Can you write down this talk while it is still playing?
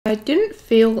I didn't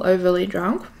feel overly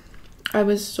drunk. I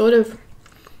was sort of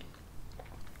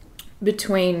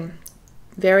between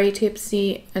very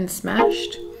tipsy and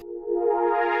smashed.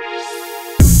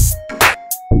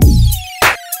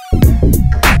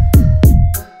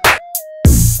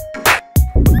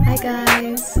 Hi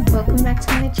guys, welcome back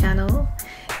to my channel.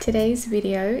 Today's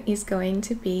video is going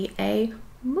to be a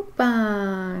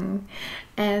mukbang,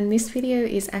 and this video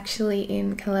is actually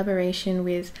in collaboration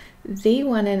with the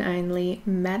one and only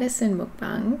Madison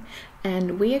Mukbang,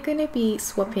 and we are going to be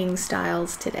swapping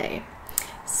styles today.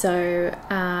 So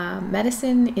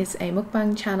Madison is a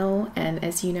mukbang channel, and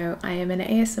as you know, I am an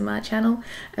ASMR channel,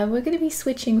 and we're going to be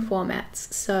switching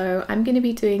formats. So I'm going to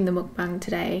be doing the mukbang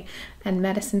today and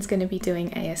Madison's going to be doing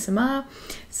ASMR.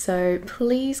 So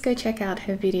please go check out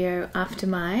her video after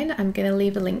mine. I'm going to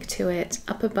leave a link to it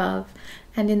up above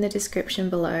and in the description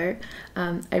below.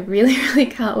 I really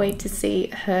can't wait to see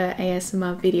her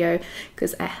ASMR video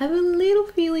because I have a little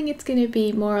feeling it's going to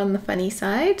be more on the funny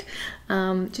side,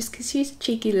 just because she's a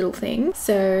cheeky little thing.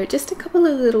 So just a couple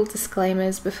of little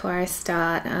disclaimers before I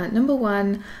start. Number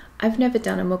one, I've never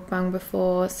done a mukbang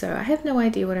before, so I have no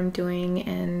idea what I'm doing,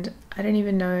 and I don't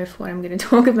even know if what I'm going to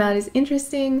talk about is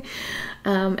interesting.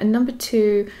 And number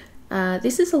two,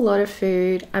 this is a lot of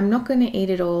food. I'm not going to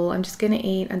eat it all. I'm just going to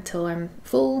eat until I'm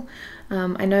full.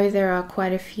 I know there are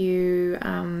quite a few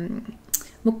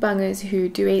mukbangers who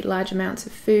do eat large amounts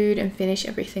of food and finish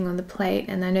everything on the plate,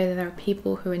 and I know that there are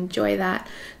people who enjoy that.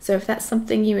 So if that's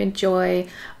something you enjoy,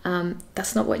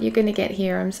 that's not what you're going to get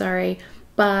here, I'm sorry.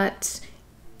 But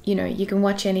you know, you can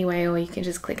watch anyway, or you can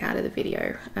just click out of the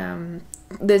video.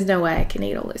 There's no way I can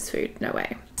eat all this food, no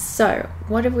way. So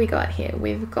what have we got here?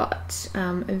 We've got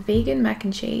a vegan mac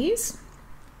and cheese,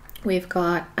 we've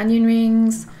got onion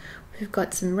rings, we've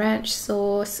got some ranch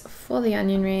sauce for the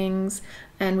onion rings,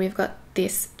 and we've got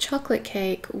this chocolate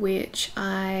cake which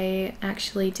I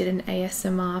actually did an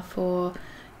ASMR for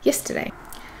yesterday.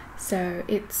 So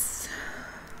it's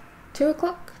 2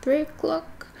 o'clock, 3 o'clock,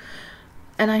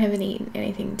 and I haven't eaten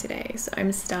anything today, so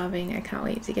I'm starving. I can't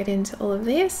wait to get into all of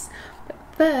this. But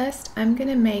first, I'm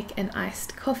gonna make an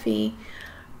iced coffee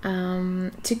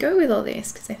to go with all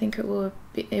this, because I think it will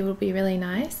be really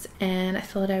nice, and I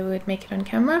thought I would make it on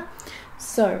camera.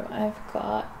 So I've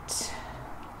got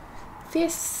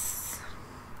this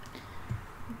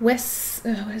what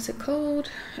is it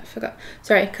called? I forgot.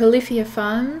 Sorry, Califia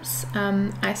Farms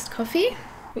iced coffee,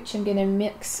 which I'm gonna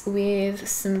mix with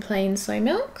some plain soy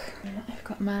milk. I've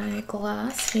got my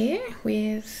glass here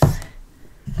with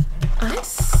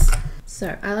ice.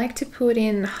 So I like to put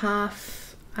in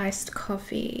half iced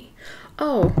coffee.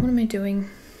 Oh, what am I doing?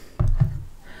 I'm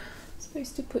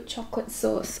supposed to put chocolate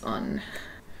sauce on.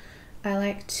 I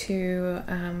like to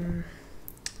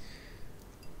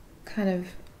kind of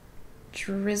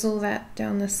drizzle that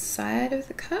down the side of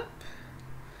the cup.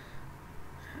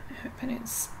 I hope I don't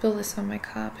spill this on my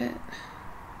carpet.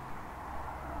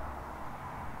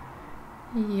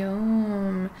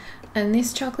 Yum. And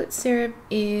this chocolate syrup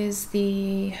is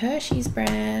the Hershey's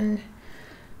brand,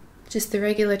 just the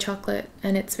regular chocolate,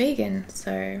 and it's vegan.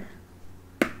 So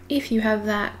if you have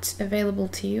that available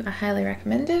to you, I highly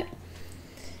recommend it.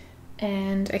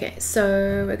 And okay,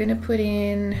 so we're gonna put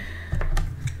in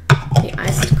the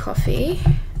iced coffee.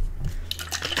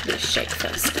 Give it a shake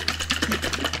first.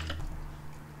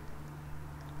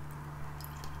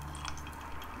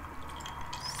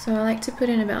 So I like to put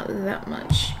in about that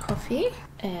much coffee,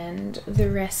 and the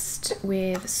rest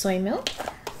with soy milk.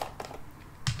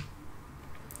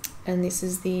 And this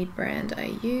is the brand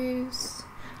I use.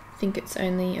 I think it's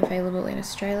only available in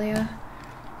Australia.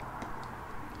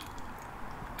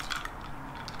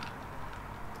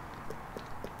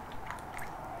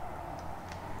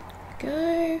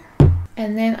 Go.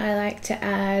 And then I like to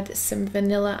add some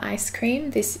vanilla ice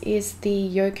cream. This is the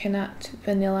Yokonut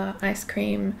vanilla ice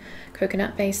cream,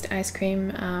 coconut based ice cream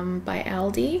by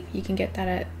Aldi. You can get that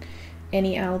at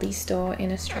any Aldi store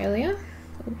in Australia.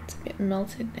 Oh, it's a bit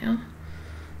melted now.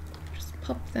 Just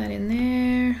pop that in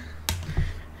there.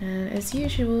 And as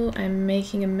usual, I'm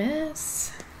making a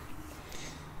mess.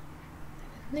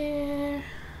 In there.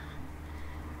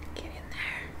 Get in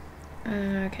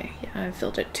there. Okay, yeah, I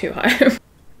filled it too high.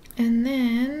 And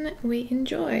then we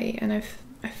enjoy, and I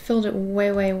filled it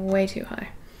way too high.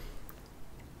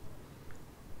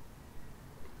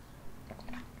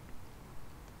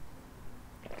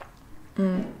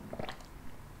 That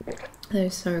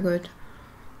is so good.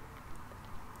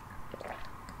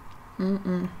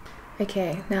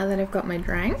 Okay, now that I've got my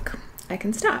drink, I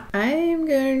can start. I'm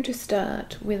going to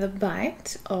start with a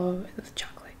bite of the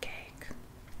chocolate cake.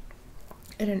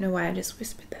 I don't know why I just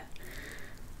whispered that.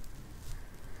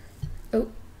 Oh,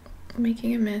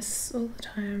 making a mess all the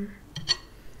time.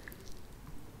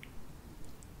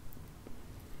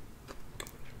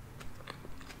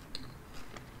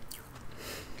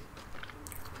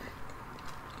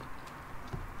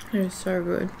 It is so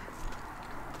good.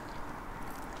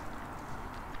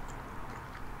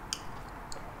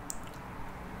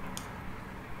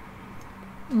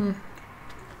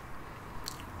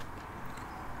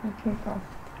 Okay.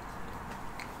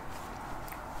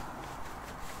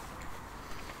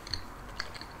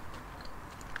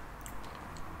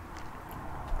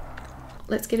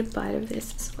 Let's get a bite of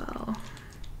this as well.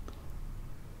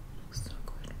 Looks so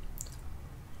good.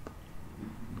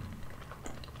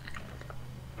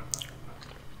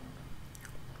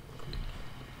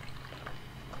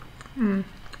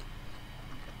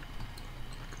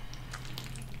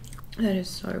 That is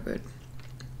so good.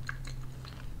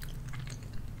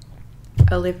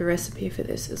 I'll leave a recipe for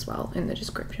this as well in the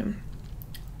description.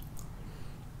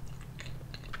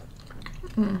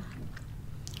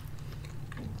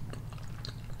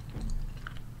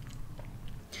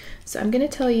 So I'm going to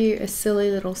tell you a silly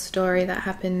little story that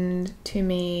happened to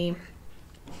me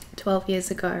 12 years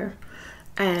ago,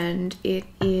 and it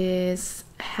is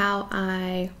how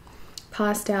I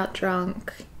passed out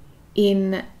drunk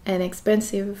in an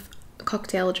expensive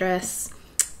cocktail dress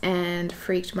and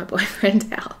freaked my boyfriend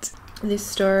out. This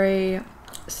story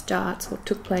starts or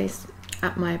took place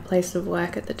at my place of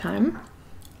work at the time.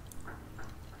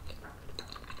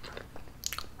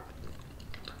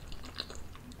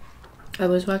 I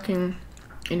was working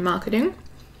in marketing,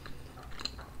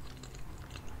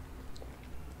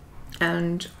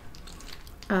 and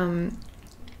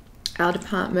our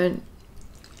department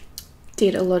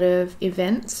did a lot of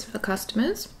events for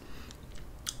customers,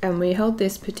 and we held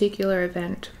this particular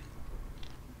event,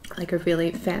 like a really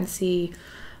fancy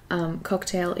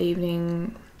cocktail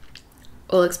evening,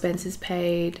 all expenses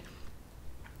paid,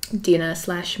 dinner /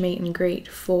 meet and greet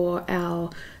for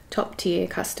our top tier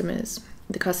customers,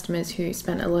 the customers who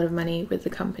spent a lot of money with the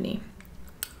company.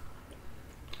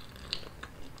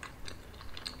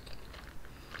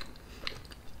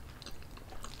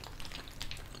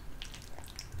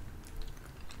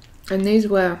 And these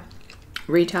were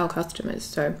retail customers,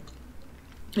 so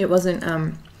it wasn't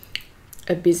a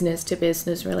business to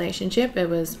business relationship, it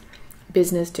was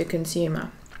business to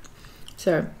consumer.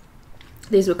 So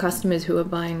these were customers who were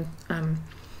buying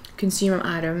consumer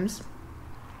items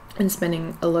and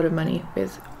spending a lot of money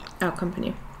with our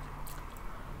company.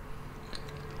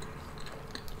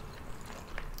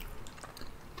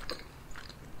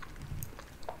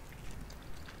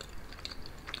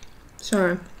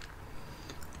 So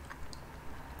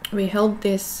we held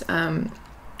this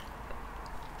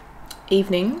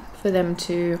evening for them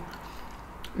to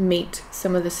meet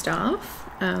some of the staff,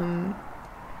 and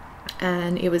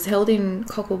it was held in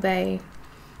Cockle Bay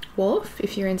Wharf.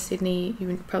 If you're in Sydney, you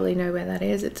would probably know where that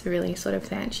is. It's a really sort of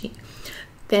fancy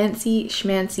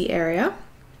schmancy area.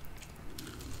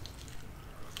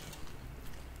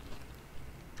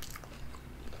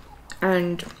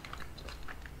 And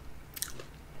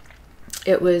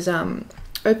it was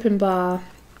open bar,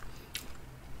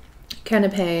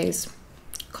 canapes,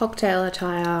 cocktail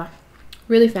attire,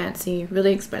 really fancy,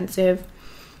 really expensive.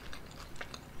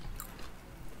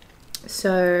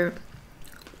 So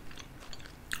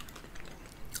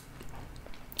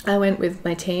I went with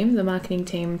my team, the marketing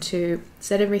team, to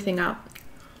set everything up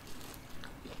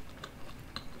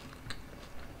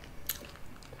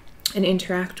and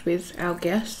interact with our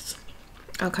guests,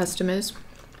 our customers.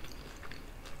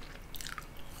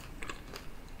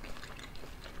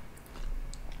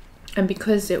 And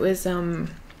because it was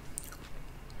open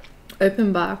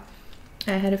bar,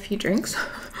 I had a few drinks.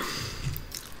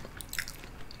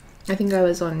 I think I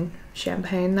was on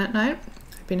champagne that night.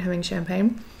 I've been having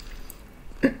champagne.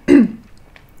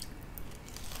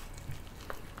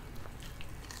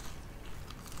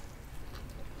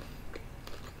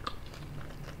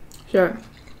 So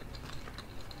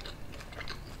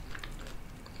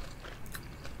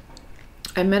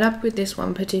I met up with this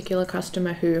one particular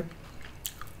customer who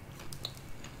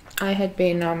I had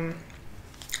been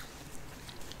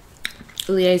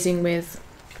liaising with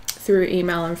through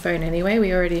email and phone anyway.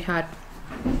 We already had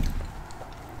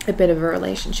a bit of a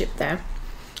relationship there,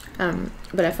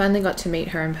 but I finally got to meet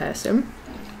her in person,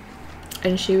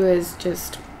 and she was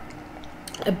just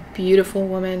a beautiful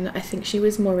woman. I think she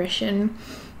was Mauritian.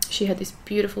 She had this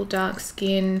beautiful dark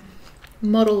skin,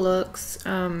 model looks,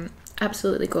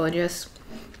 absolutely gorgeous,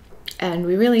 and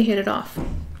we really hit it off.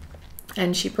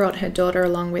 And she brought her daughter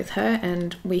along with her,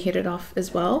 and we hit it off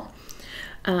as well.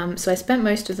 So I spent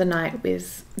most of the night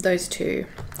with those two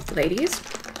ladies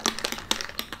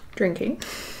drinking.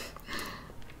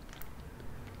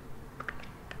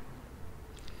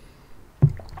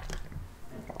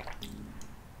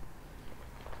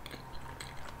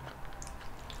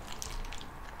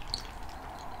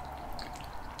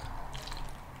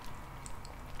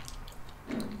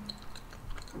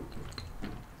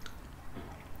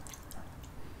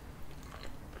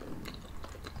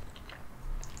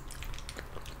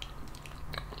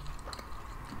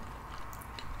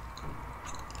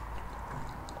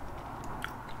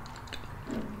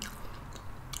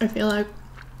 I feel like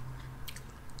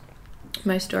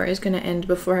my story is going to end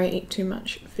before I eat too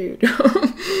much food.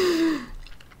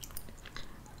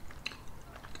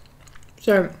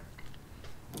 So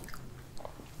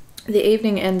the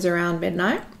evening ends around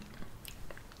midnight,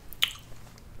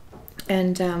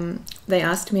 and they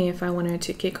asked me if I wanted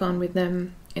to kick on with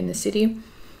them in the city,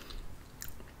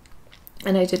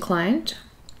 and I declined.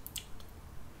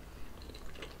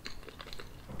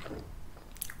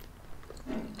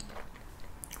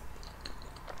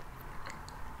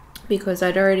 Because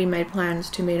I'd already made plans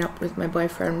to meet up with my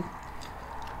boyfriend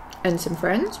and some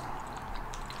friends.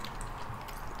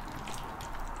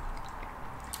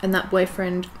 And that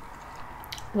boyfriend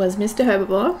was Mr.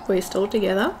 Herbivore. We're still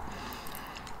together.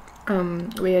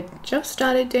 We had just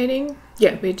started dating.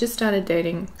 Yeah, we had just started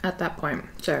dating at that point.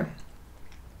 So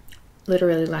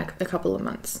literally like a couple of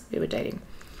months we were dating.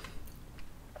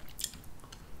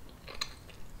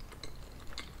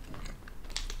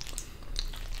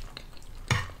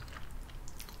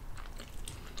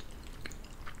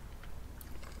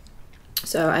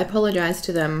 So I apologized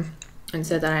to them and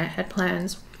said that I had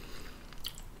plans,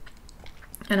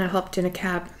 and I hopped in a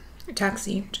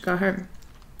taxi to go home.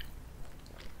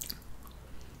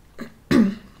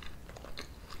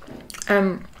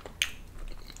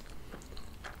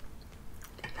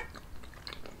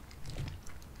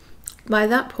 By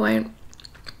that point,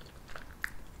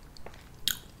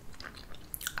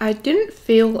 I didn't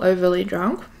feel overly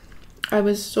drunk. I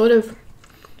was sort of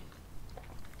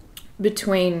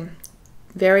between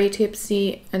very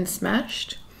tipsy and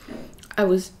smashed. I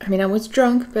was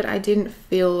drunk, but I didn't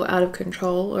feel out of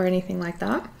control or anything like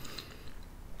that.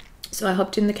 So I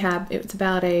hopped in the cab. It was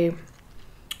about a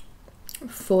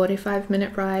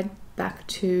 45-minute ride back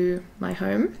to my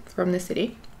home from the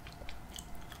city.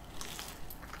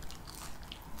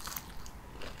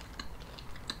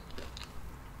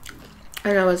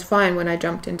 And I was fine when I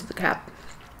jumped into the cab.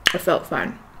 I felt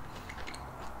fine.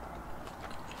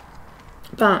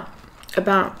 But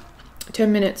about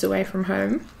 10 minutes away from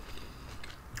home,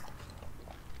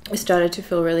 I started to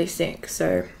feel really sick.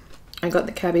 So I got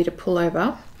the cabbie to pull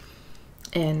over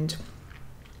and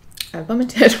I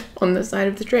vomited on the side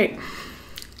of the street.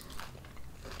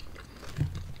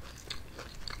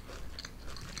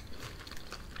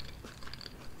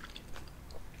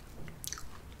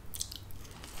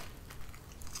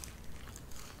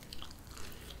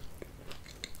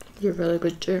 You're really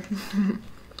good too.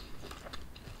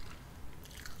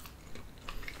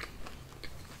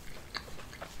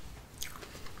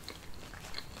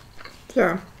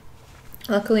 So,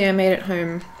 luckily I made it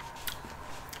home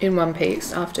in one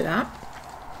piece after that.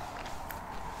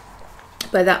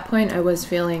 By that point I was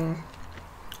feeling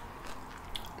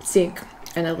sick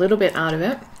and a little bit out of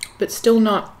it, but still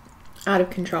not out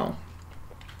of control.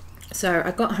 So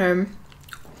I got home,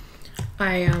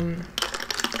 I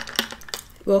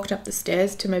walked up the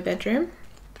stairs to my bedroom.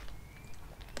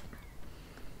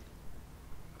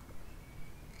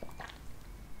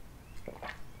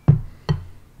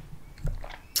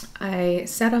 I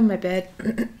sat on my bed.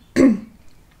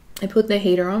 I put the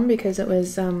heater on because it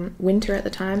was winter at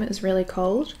the time. It was really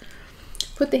cold.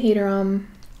 Put the heater on,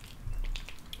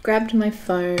 grabbed my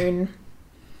phone.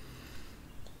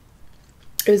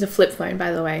 It was a flip phone,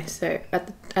 by the way. So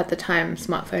at the time,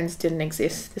 smartphones didn't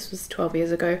exist. This was 12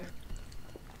 years ago.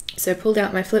 So I pulled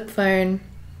out my flip phone,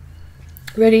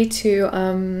 ready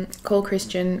to call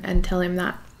Christian and tell him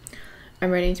that I'm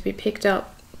ready to be picked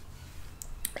up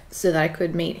so that I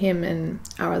could meet him and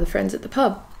our other friends at the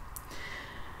pub.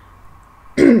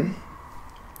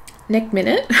 Next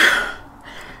minute,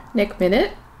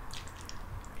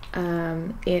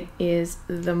 it is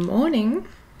the morning,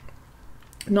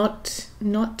 not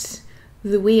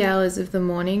the wee hours of the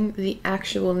morning, the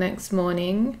actual next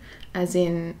morning, as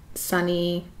in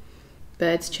sunny,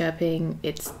 birds chirping.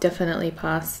 It's definitely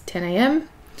past 10 a.m.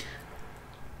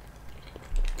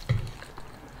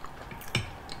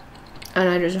 And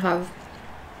I just have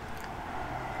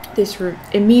this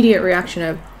immediate reaction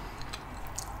of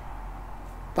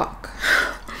fuck.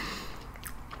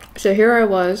 So here I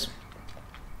was,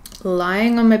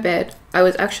 lying on my bed. I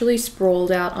was actually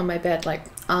sprawled out on my bed, like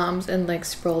arms and legs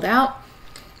sprawled out,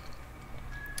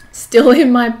 still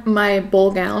in my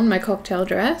ball gown, my cocktail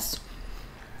dress,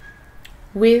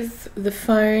 with the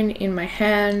phone in my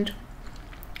hand,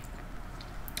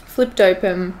 flipped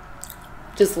open,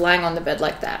 just lying on the bed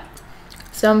like that.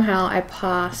 Somehow I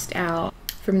passed out.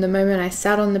 From the moment I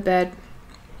sat on the bed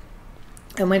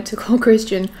and went to call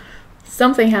Christian,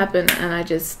 something happened and I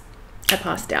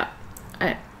passed out.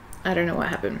 I don't know what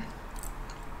happened.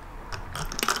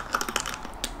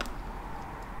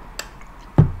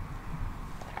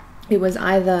 it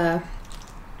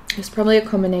was probably a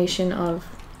combination of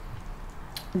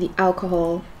the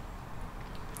alcohol,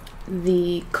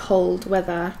 the cold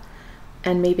weather,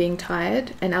 and me being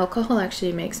tired. And alcohol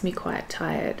actually makes me quite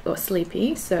tired or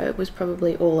sleepy, so it was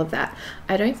probably all of that.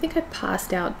 I don't think I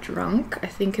passed out drunk. I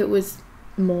think it was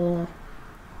more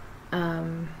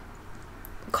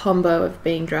combo of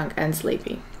being drunk and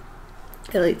sleepy.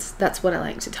 At least that's what I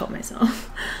like to tell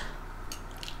myself.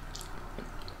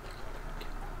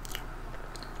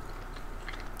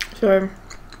 So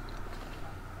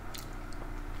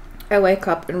I wake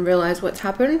up and realize what's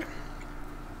happened.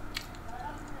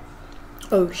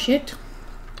 Oh shit.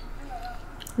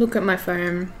 Look at my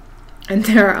phone, and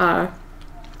there are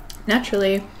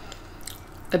naturally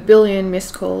a billion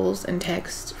missed calls and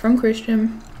texts from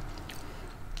Christian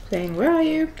saying, "Where are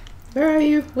you? Where are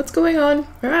you? What's going on?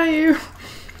 Where are you?"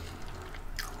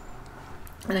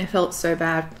 And I felt so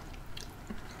bad.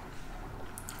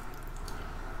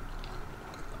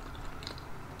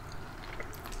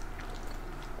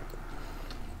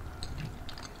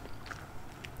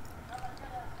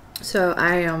 So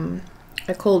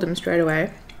I called him straight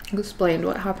away, explained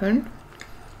what happened.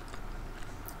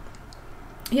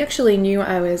 He actually knew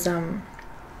I was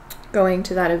going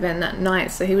to that event that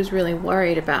night, so he was really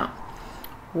worried about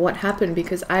what happened,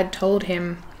 because I'd told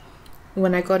him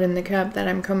when I got in the cab that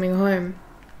I'm coming home.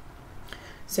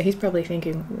 So he's probably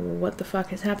thinking, what the fuck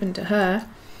has happened to her?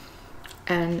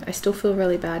 And I still feel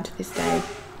really bad to this day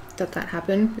that that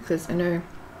happened, because I know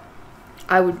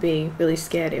I would be really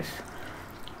scared if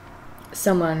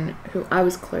someone who I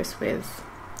was close with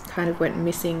kind of went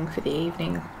missing for the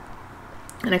evening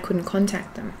and I couldn't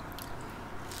contact them.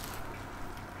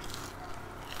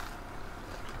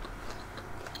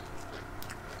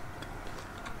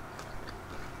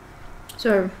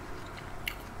 So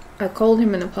I called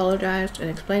him and apologized and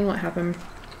explained what happened.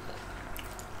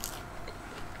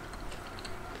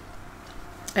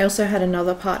 I also had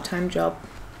another part-time job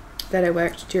that I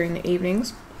worked during the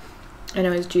evenings, and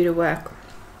I was due to work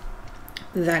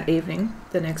that evening,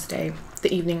 the next day,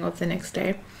 the evening of the next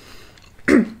day.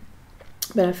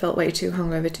 But I felt way too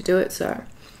hungover to do it, so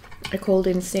I called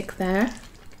in sick there.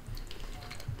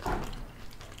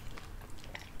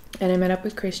 And I met up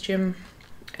with Christian,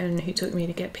 and he took me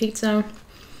to get pizza,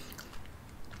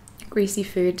 greasy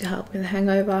food to help with the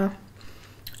hangover.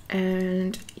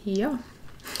 And yeah,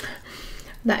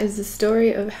 that is the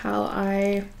story of how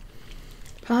I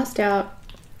passed out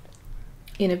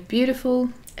in a beautiful,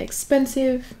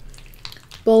 expensive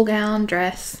ball gown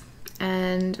dress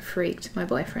and freaked my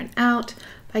boyfriend out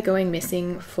by going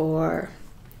missing for,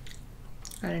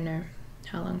 I don't know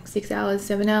how long, 6 hours,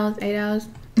 7 hours, 8 hours.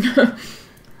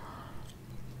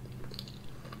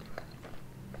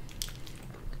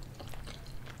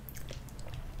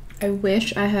 I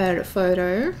wish I had a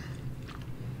photo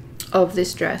of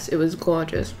this dress. It was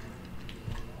gorgeous,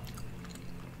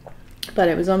 but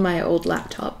it was on my old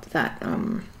laptop that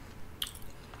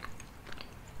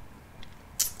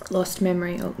lost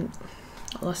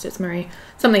its memory.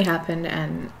 Something happened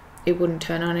and it wouldn't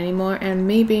turn on anymore, and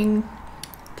me being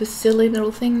the silly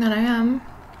little thing that I am,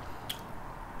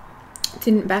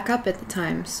 didn't back up at the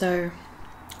time, so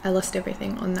I lost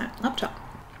everything on that laptop.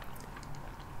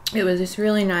 It was this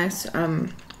really nice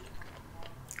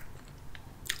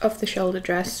off the shoulder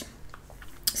dress,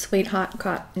 sweetheart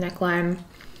cut neckline,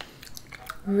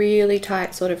 really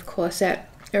tight sort of corset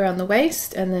around the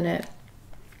waist, and then it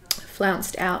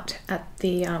flounced out at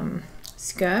the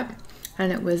skirt,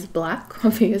 and it was black,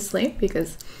 obviously,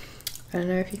 because I don't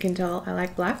know if you can tell I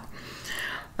like black.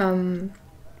 And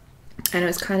it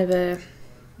was kind of a,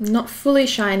 not fully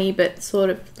shiny, but sort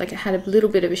of like it had a little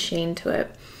bit of a sheen to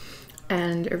it,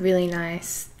 and a really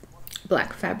nice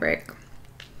black fabric,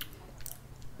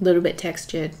 a little bit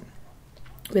textured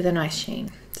with a nice sheen.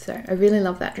 So I really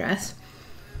love that dress.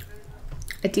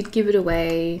 I did give it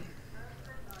away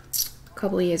a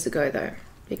couple of years ago though,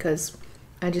 because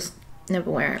I just never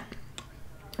wear it.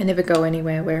 I never go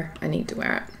anywhere where I need to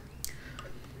wear it.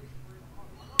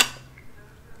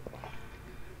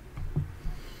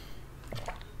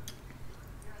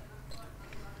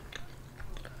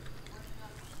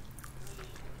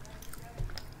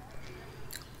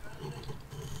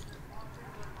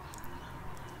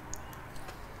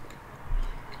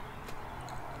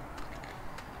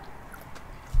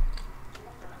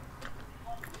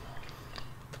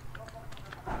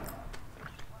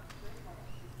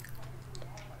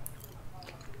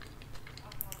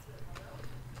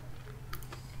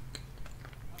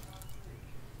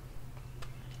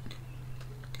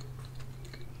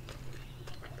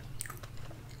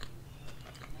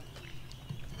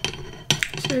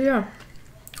 So yeah,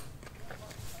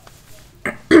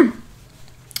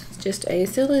 just a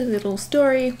silly little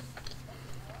story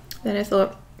that I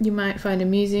thought you might find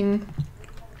amusing.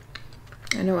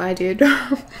 I know I did,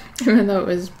 even though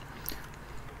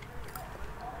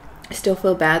I still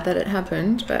feel bad that it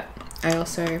happened, but I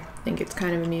also think it's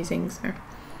kind of amusing, so.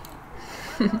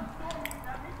 The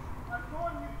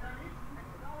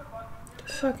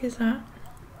fuck is that?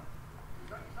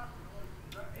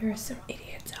 There are some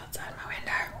idiots outside my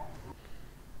window.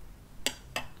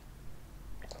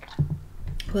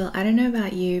 Well, I don't know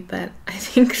about you, but I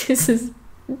think this has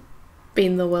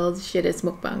been the world's shittest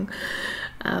mukbang.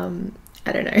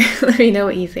 I don't know. Let me know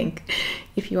what you think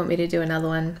if you want me to do another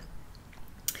one.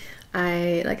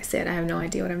 Like I said, I have no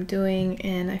idea what I'm doing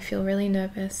and I feel really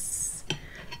nervous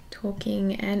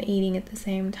talking and eating at the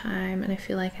same time, and I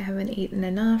feel like I haven't eaten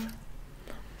enough.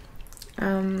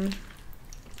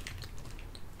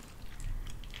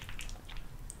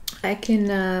 I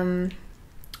can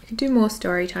do more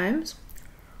story times.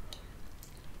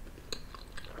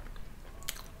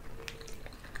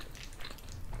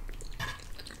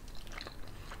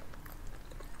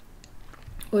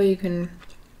 Or you can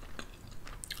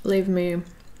leave me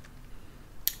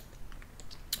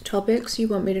topics you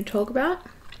want me to talk about.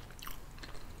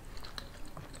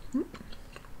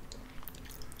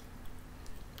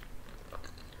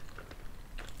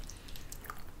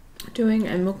 Doing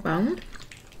a mukbang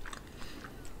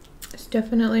is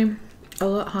definitely a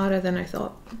lot harder than I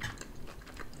thought.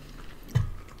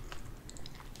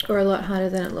 Or a lot harder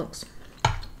than it looks.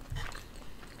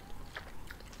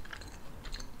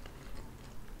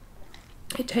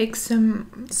 It takes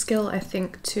some skill, I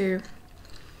think, to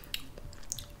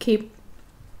keep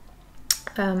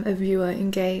a viewer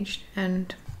engaged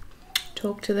and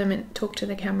talk to them and talk to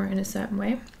the camera in a certain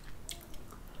way.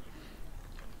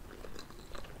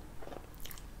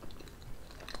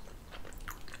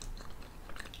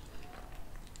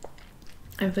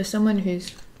 And for someone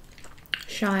who's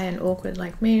shy and awkward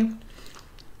like me,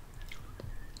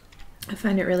 I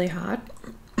find it really hard.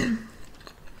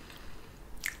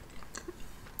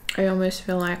 I almost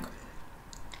feel like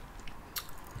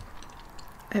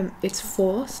it's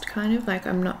forced, kind of, like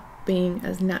I'm not being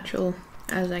as natural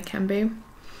as I can be,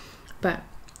 but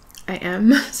I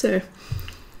am. So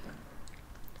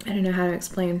I don't know how to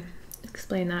explain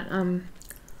that.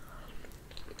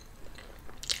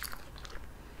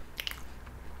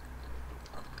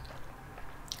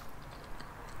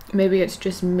 Maybe it's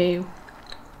just me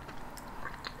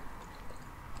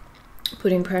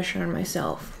putting pressure on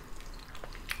myself.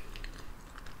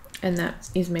 And that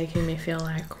is making me feel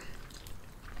like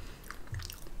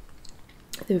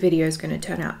the video is going to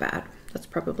turn out bad. That's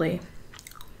probably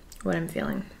what I'm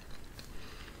feeling.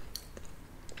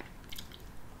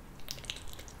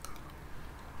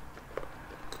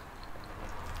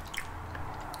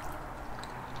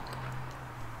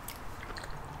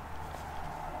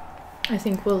 I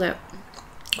think we'll let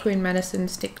Queen Madison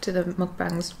stick to the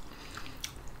mukbangs.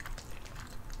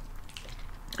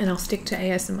 And I'll stick to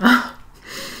ASMR.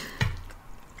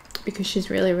 Because she's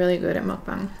really, really good at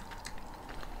mukbang.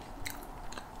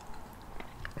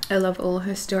 I love all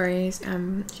her stories.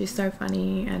 She's so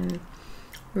funny and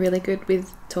really good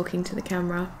with talking to the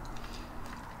camera.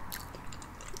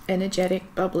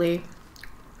 Energetic, bubbly.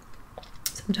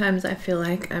 Sometimes I feel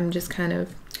like I'm just kind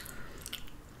of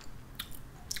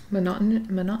monotone.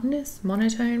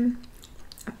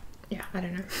 Yeah, I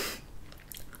don't know.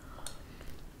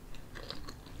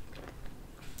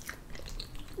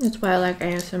 That's why I like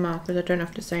ASMR, because I don't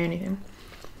have to say anything.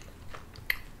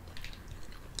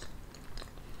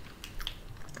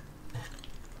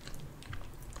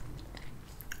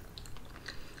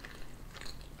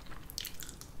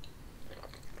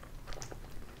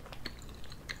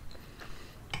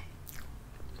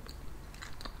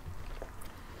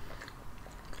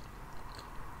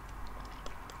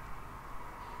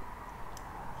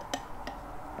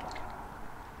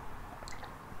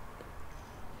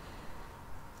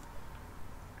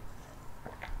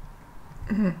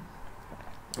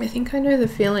 I think I know the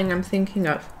feeling I'm thinking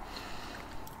of.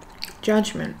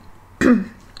 Judgment.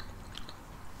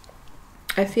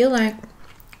 I feel like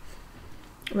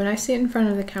when I sit in front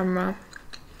of the camera,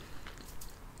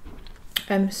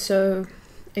 I'm so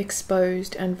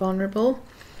exposed and vulnerable,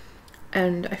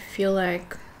 and I feel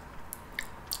like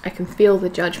I can feel the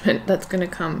judgment that's going to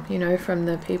come, you know, from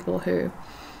the people who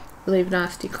leave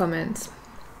nasty comments,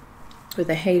 or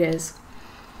the haters.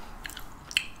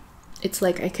 It's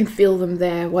like I can feel them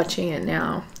there watching it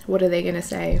now. What are they going to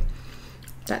say?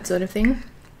 That sort of thing.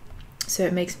 So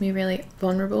it makes me really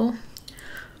vulnerable.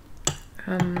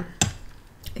 I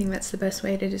think that's the best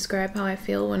way to describe how I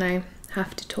feel when I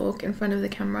have to talk in front of the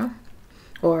camera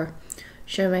or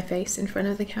show my face in front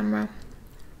of the camera.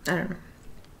 I don't know.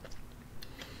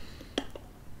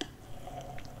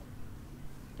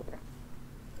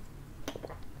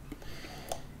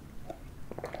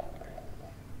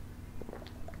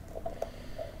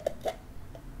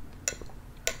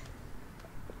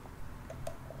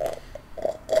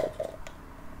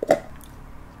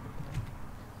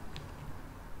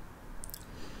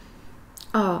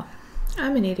 Oh,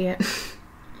 I'm an idiot.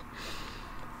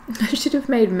 I should have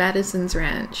made Madison's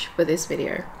ranch for this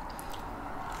video.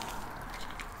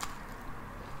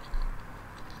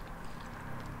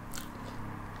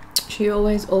 She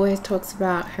always talks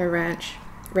about her ranch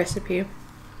recipe,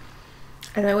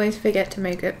 and I always forget to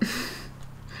make it.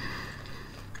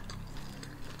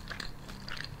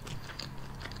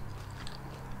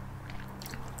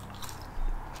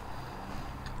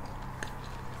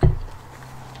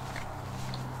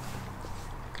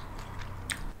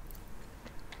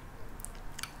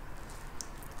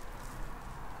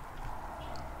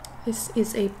 This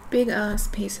is a big ass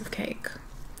piece of cake.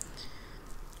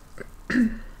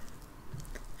 And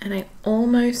I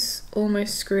almost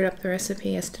screwed up the recipe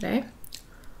yesterday.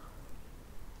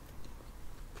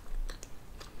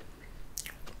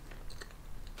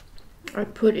 I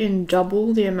put in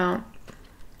double the amount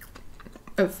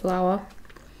of flour.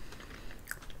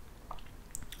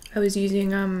 I was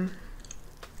using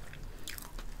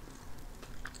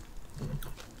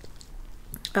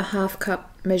a half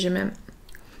cup measurement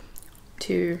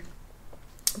to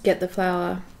get the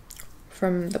flour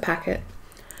from the packet,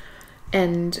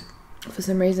 and for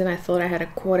some reason I thought I had a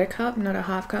quarter cup, not a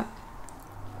half cup,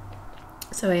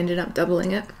 so I ended up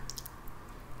doubling it.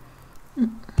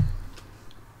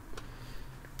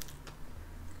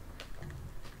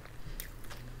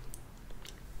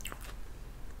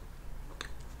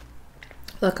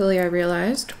 Luckily I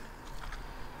realized,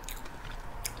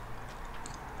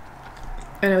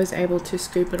 and I was able to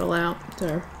scoop it all out,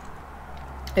 so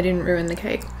I didn't ruin the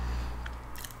cake.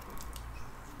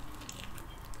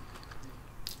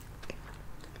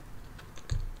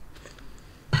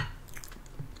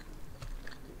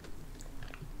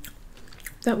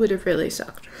 That would have really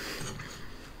sucked.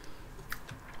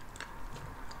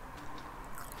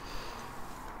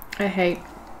 I hate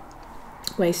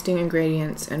wasting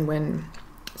ingredients, and when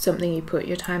something you put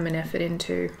your time and effort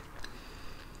into,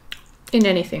 in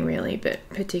anything really, but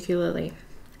particularly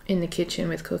in the kitchen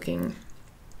with cooking,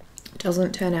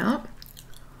 doesn't turn out.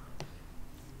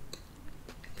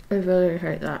 I really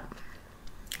hate that.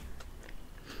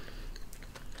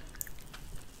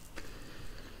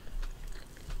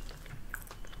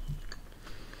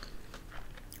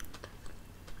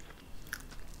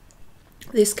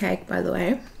 This cake, by the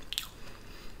way,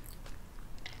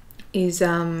 is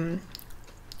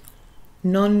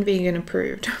non-vegan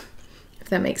approved, if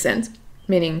that makes sense.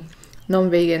 Meaning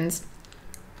non-vegans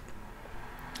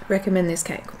recommend this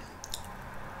cake.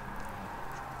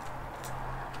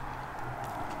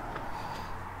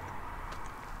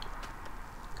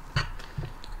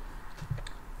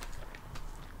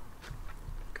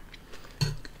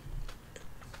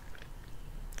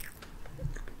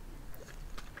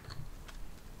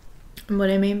 And what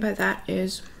I mean by that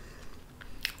is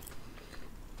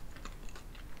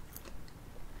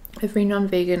every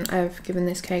non-vegan I've given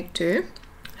this cake to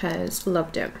has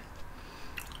loved it.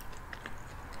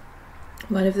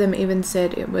 One of them even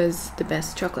said it was the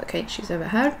best chocolate cake she's ever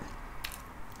had.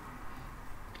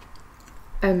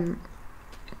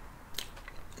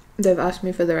 They've asked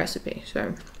me for the recipe,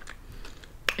 so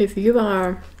if you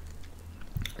are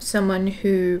someone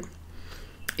who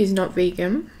is not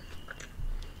vegan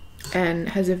and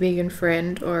has a vegan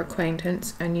friend or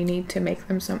acquaintance and you need to make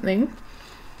them something,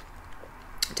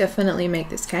 definitely make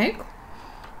this cake.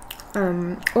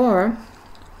 Or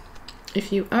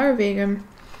if you are a vegan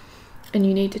and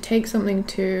you need to take something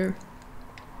to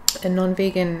a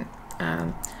non-vegan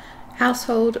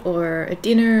household or a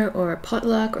dinner or a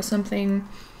potluck or something,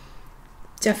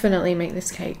 definitely make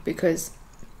this cake, because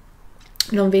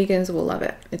non-vegans will love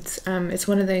it. It's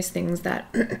one of those things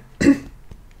that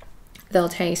they'll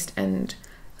taste and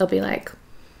they'll be like,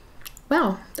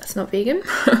 wow, that's not vegan.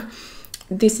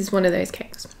 This is one of those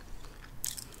cakes.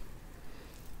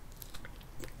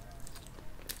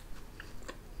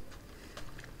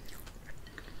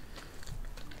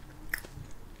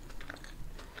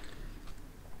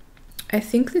 I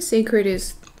think the secret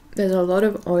is there's a lot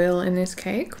of oil in this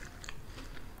cake,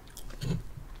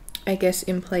 I guess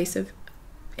in place of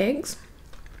eggs,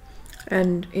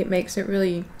 and it makes it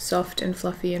really soft and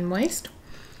fluffy and moist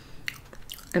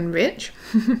and rich.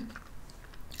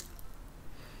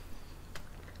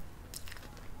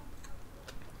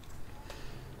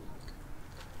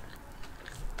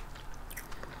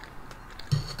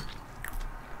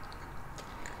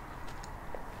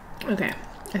 Okay,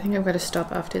 I think I've got to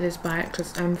stop after this bite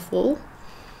because I'm full.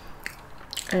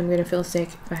 I'm gonna feel sick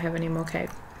if I have any more cake.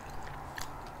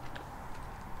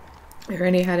 I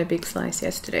already had a big slice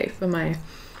yesterday for my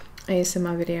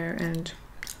ASMR video and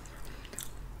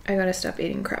I gotta stop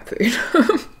eating crap food.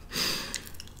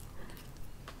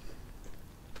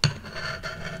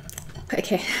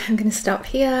 Okay, I'm gonna stop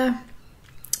here.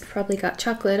 Probably got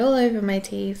chocolate all over my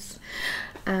teeth.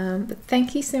 But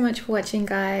thank you so much for watching,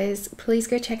 guys. Please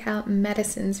go check out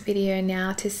Madison's video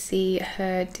now to see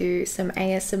her do some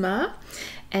ASMR,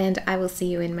 and I will see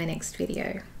you in my next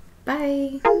video.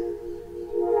 Bye!